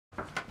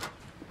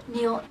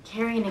Neil,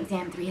 carrying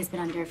exam 3 has been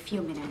under a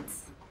few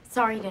minutes.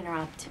 Sorry to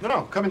interrupt.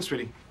 No, come in,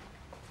 sweetie.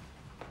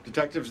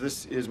 Detectives,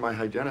 this is my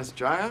hygienist,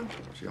 Jiya.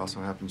 She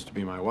also happens to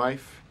be my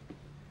wife.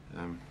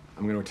 I'm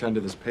going to attend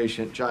to this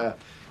patient. Jiya,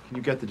 can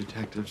you get the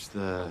detectives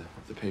the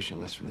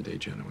patient list from the day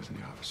Jenna was in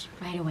the office?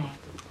 Right away.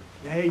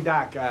 Hey,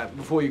 Doc,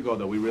 before you go,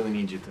 though, we really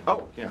need you to...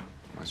 Oh, yeah.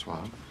 My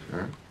swab.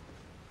 Sure.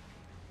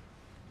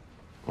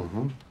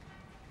 Mm-hmm.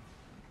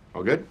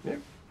 All good? Yeah.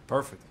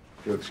 Perfect.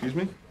 You'll excuse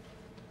me?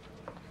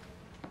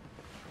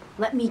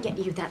 Let me get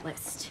you that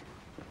list.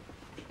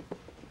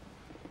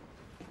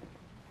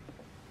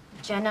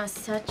 Jenna's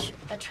such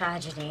a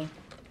tragedy.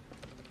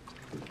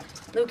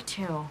 Luke,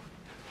 too.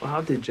 Well,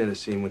 how did Jenna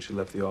seem when she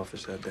left the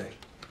office that day?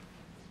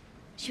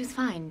 She was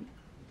fine.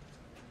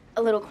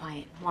 A little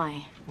quiet.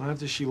 Why? Well,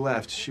 after she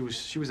left, she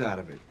was out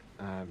of it.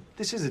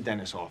 This is a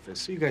dentist's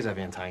office, so you guys have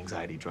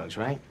anti-anxiety drugs,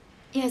 right?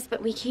 Yes,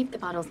 but we keep the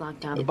bottles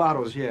locked up. The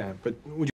bottles, yeah, but would you